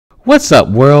What's up,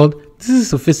 world? This is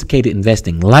Sophisticated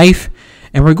Investing Life,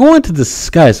 and we're going to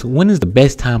discuss when is the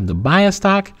best time to buy a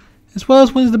stock, as well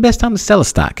as when is the best time to sell a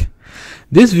stock.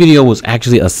 This video was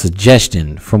actually a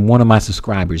suggestion from one of my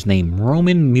subscribers named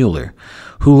Roman Mueller,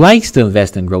 who likes to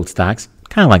invest in growth stocks,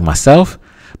 kind of like myself,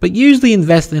 but usually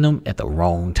invest in them at the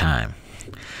wrong time.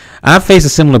 I've faced a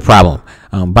similar problem,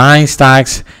 buying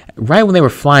stocks right when they were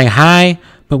flying high,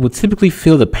 but would typically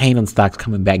feel the pain on stocks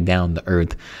coming back down to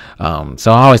earth.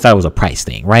 So I always thought it was a price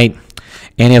thing, right?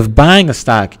 And if buying a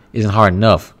stock isn't hard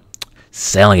enough,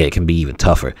 selling it can be even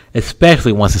tougher,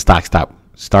 especially once the stock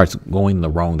starts going in the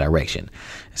wrong direction.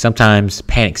 Sometimes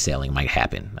panic selling might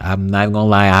happen. I'm not even gonna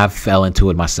lie, I fell into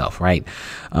it myself, right?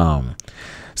 We're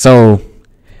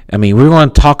going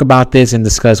to talk about this and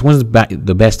discuss when's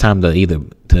the best time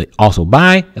to also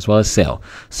buy as well as sell.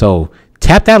 So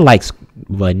tap that like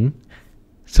button,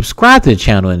 subscribe to the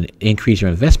channel, and increase your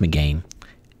investment game.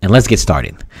 And let's get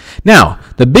started. Now,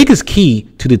 the biggest key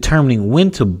to determining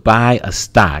when to buy a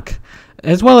stock,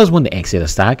 as well as when to exit a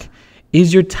stock,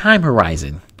 is your time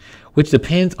horizon, which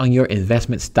depends on your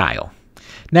investment style.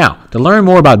 Now, to learn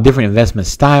more about different investment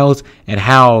styles and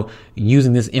how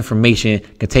using this information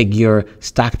can take your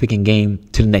stock picking game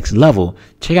to the next level,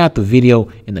 check out the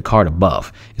video in the card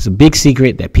above. It's a big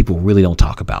secret that people really don't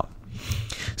talk about.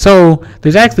 So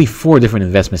there's actually 4 different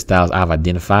investment styles I've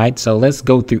identified. So let's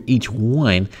go through each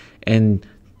one and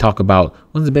talk about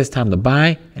when's the best time to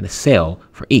buy and to sell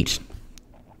for each.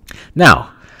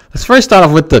 Now, let's first start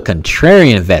off with the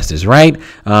contrarian investors, right?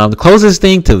 The closest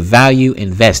thing to value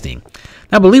investing.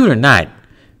 Now, believe it or not,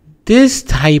 this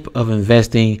type of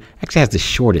investing actually has the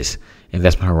shortest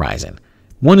investment horizon,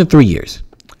 1 to 3 years.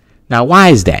 Now, why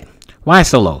is that? Why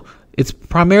so low? It's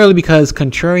primarily because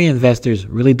contrarian investors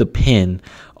really depend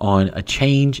on a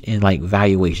change in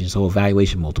valuation, so a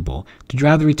valuation multiple, to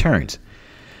drive the returns.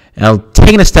 Now,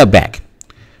 taking a step back,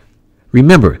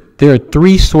 remember, there are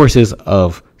 3 sources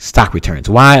of stock returns.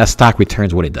 Why a stock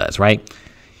returns what it does, right?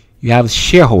 You have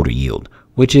shareholder yield,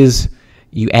 which is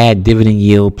you add dividend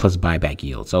yield plus buyback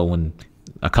yield. So when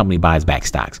a company buys back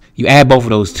stocks, you add both of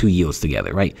those 2 yields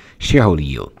together, right? Shareholder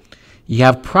yield. You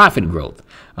have profit growth,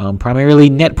 primarily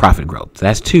net profit growth. So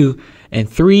that's 2. And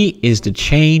 3 is the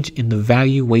change in the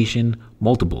valuation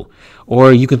multiple,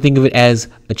 or you can think of it as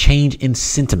a change in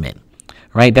sentiment,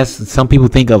 right? Some people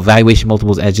think of valuation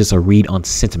multiples as just a read on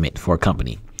sentiment for a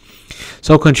company.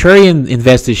 So contrarian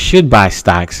investors should buy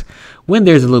stocks when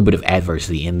there's a little bit of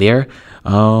adversity in there,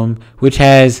 which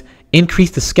has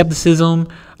increased the skepticism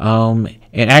and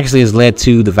actually has led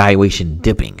to the valuation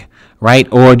dipping, right?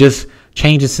 Or just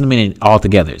change in sentiment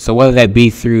altogether. So whether that be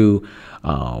through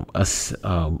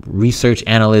a research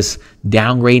analyst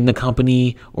downgrading the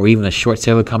company, or even a short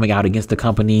seller coming out against the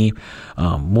company,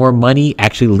 more money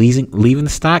actually leaving the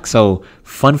stock. So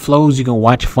fund flows, you can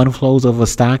watch fund flows of a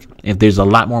stock. If there's a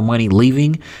lot more money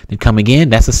leaving than coming in,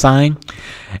 that's a sign.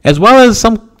 As well as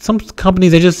some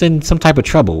companies are just in some type of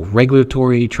trouble,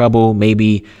 regulatory trouble,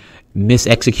 maybe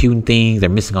misexecuting things, they're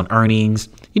missing on earnings,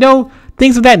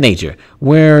 things of that nature,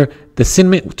 where the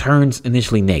sentiment turns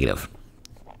initially negative.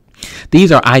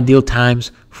 These are ideal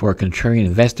times for a contrarian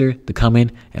investor to come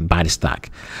in and buy the stock.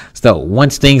 So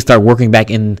once things start working back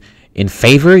in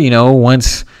favor,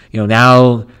 once,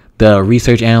 now the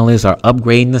research analysts are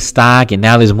upgrading the stock, and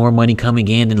now there's more money coming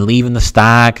in and leaving the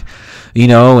stock,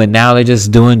 and now they're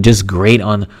just doing great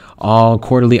on all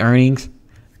quarterly earnings.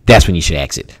 That's when you should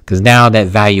exit, because now that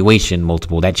valuation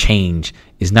multiple, that change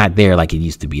is not there like it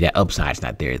used to be. That upside is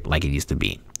not there like it used to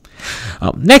be.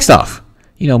 Next off,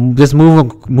 just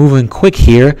moving quick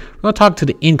here, we're going to talk to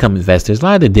the income investors, a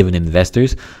lot of the dividend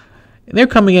investors. They're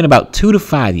coming in about 2 to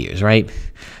 5 years, right?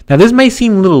 Now, this may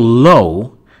seem a little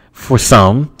low for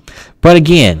some, but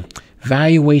again,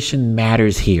 valuation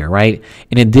matters here, right?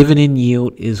 And a dividend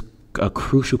yield is a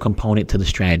crucial component to the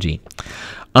strategy.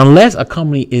 Unless a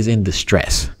company is in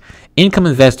distress, income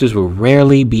investors will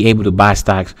rarely be able to buy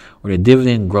stocks where the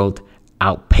dividend growth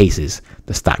outpaces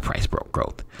the stock price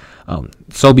growth.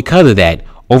 So because of that,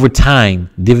 over time,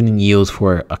 dividend yields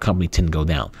for a company tend to go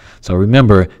down. So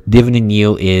remember, dividend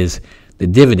yield is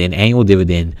the annual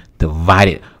dividend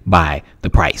divided by the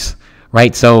price,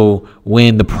 right? So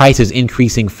when the price is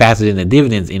increasing faster than the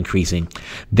dividends increasing,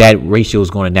 that ratio is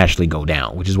going to naturally go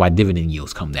down, which is why dividend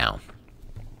yields come down.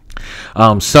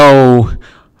 So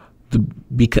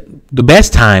the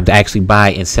best time to actually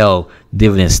buy and sell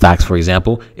dividend stocks, for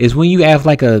example, is when you have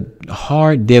a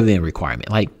hard dividend requirement,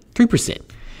 like 3%.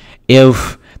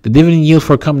 If the dividend yield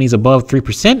for a company is above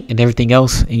 3% and everything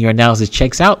else in your analysis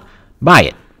checks out, buy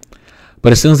it.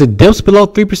 But as soon as it dips below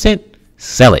 3%,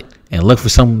 sell it and look for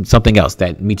something else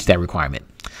that meets that requirement.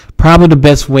 Probably the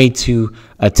best way to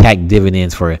attack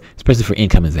dividends especially for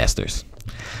income investors.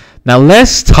 Now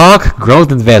let's talk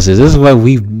growth investors. This is what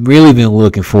we've really been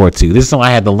looking forward to. This is something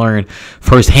I had to learn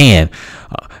firsthand.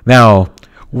 Now,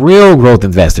 real growth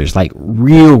investors,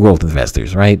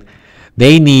 right?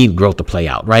 They need growth to play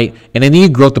out, right? And they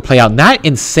need growth to play out not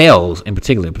in sales in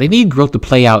particular, but they need growth to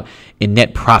play out in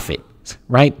net profit,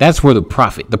 right? That's where the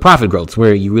profit growth is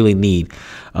where you really need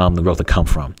the growth to come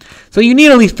from. So you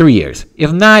need at least 3 years,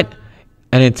 if not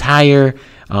an entire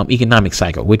economic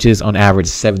cycle, which is on average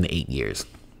 7 to 8 years.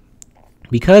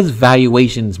 Because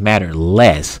valuations matter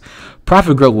less,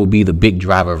 profit growth will be the big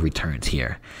driver of returns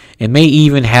here. It may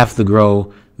even have to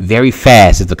grow very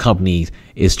fast if the company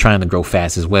is trying to grow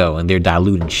fast as well, and they're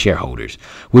diluting shareholders,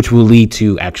 which will lead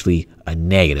to actually a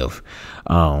negative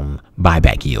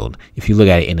buyback yield if you look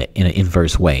at it in an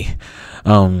inverse way.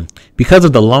 Because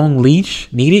of the long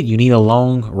leash needed, you need a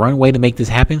long runway to make this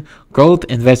happen. Growth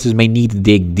investors may need to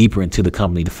dig deeper into the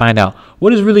company to find out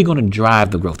what is really going to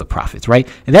drive the growth of profits, right?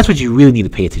 And that's what you really need to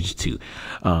pay attention to.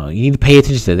 You need to pay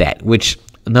attention to that, which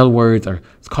in other words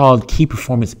it's called key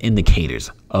performance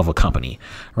indicators of a company,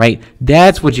 right?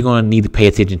 That's what you're going to need to pay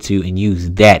attention to and use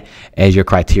that as your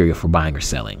criteria for buying or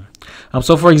selling.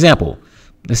 So for example,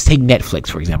 let's take Netflix,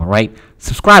 for example, right?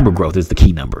 Subscriber growth is the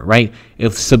key number, right?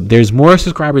 If there's more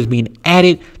subscribers being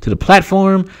added to the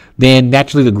platform, then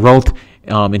naturally the growth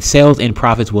in sales and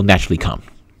profits will naturally come.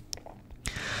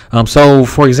 So,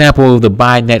 for example, the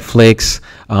buy Netflix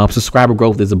subscriber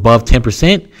growth is above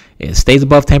 10%. It stays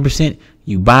above 10%.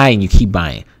 You buy and you keep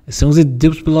buying. As soon as it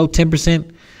dips below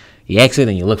 10%, you exit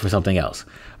and you look for something else,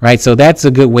 right? So that's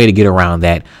a good way to get around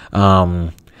that.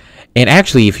 And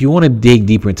actually, if you want to dig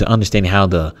deeper into understanding how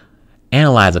to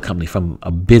analyze a company from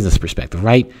a business perspective,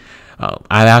 right?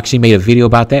 I actually made a video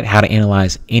about that, how to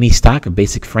analyze any stock, a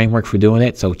basic framework for doing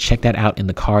it. So check that out in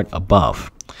the card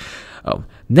above.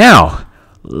 Now,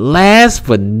 last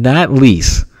but not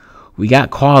least, we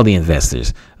got quality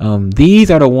investors.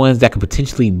 These are the ones that could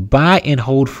potentially buy and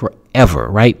hold forever,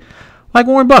 right? Like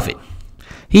Warren Buffett.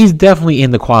 He's definitely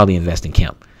in the quality investing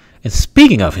camp. And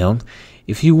speaking of him,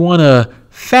 if you want to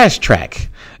fast track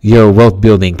your wealth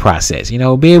building process, be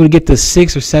able to get the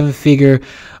 6 or 7 figure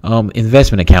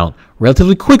investment account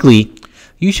relatively quickly,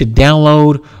 you should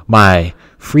download my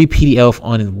free PDF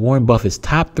on Warren Buffett's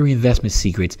top 3 investment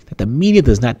secrets that the media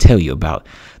does not tell you about.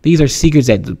 These are secrets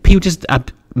that people just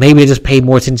maybe they just pay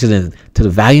more attention to the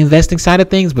value investing side of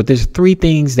things, but there's 3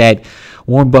 things that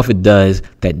Warren Buffett does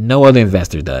that no other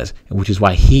investor does, which is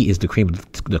why he is the cream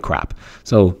of the crop.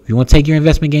 So if you want to take your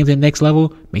investment game to the next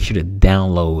level, make sure to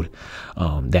download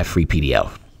that free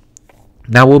PDF.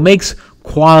 Now, what makes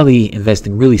quality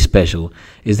investing really special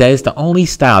is that it's the only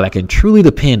style that can truly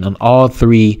depend on all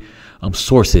 3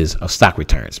 sources of stock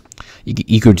returns.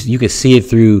 You can see it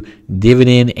through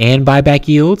dividend and buyback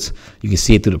yields. You can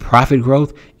see it through the profit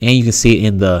growth, and you can see it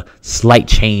in the slight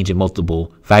change in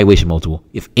valuation multiple,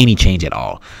 if any change at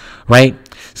all, right?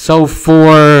 So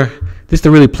for this to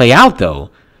really play out,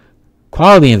 though,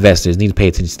 quality investors need to pay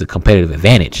attention to the competitive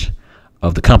advantage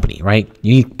of the company, right?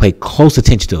 You need to pay close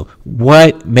attention to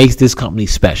what makes this company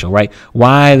special, right?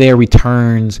 Why are their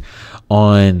returns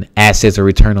on assets or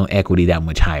return on equity that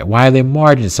much higher? Why are their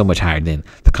margins so much higher than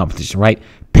the competition, right?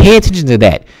 Pay attention to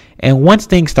that. And once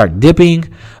things start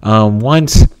dipping,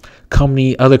 once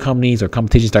other companies or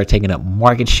competition start taking up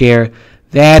market share,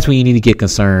 that's when you need to get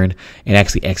concerned and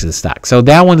actually exit the stock. So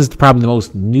that one is probably the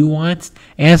most nuanced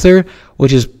answer,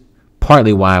 which is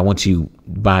partly why once you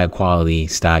buy a quality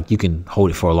stock, you can hold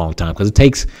it for a long time, because it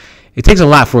takes a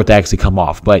lot for it to actually come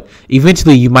off. But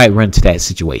eventually you might run into that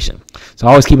situation. So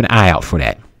always keep an eye out for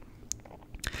that.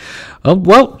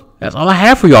 Well, that's all I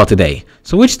have for y'all today.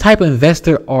 So which type of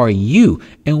investor are you?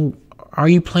 And are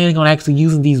you planning on actually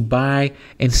using these buy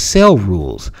and sell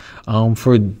rules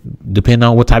depending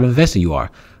on what type of investor you are?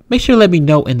 Make sure to let me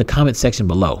know in the comment section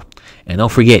below. And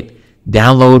don't forget,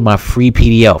 download my free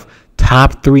PDF,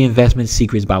 Top 3 Investment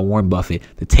Secrets by Warren Buffett,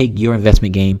 to take your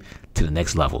investment game to the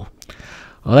next level.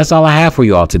 Well, that's all I have for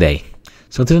you all today.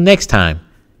 So until the next time,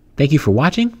 thank you for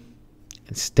watching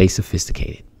and stay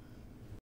sophisticated.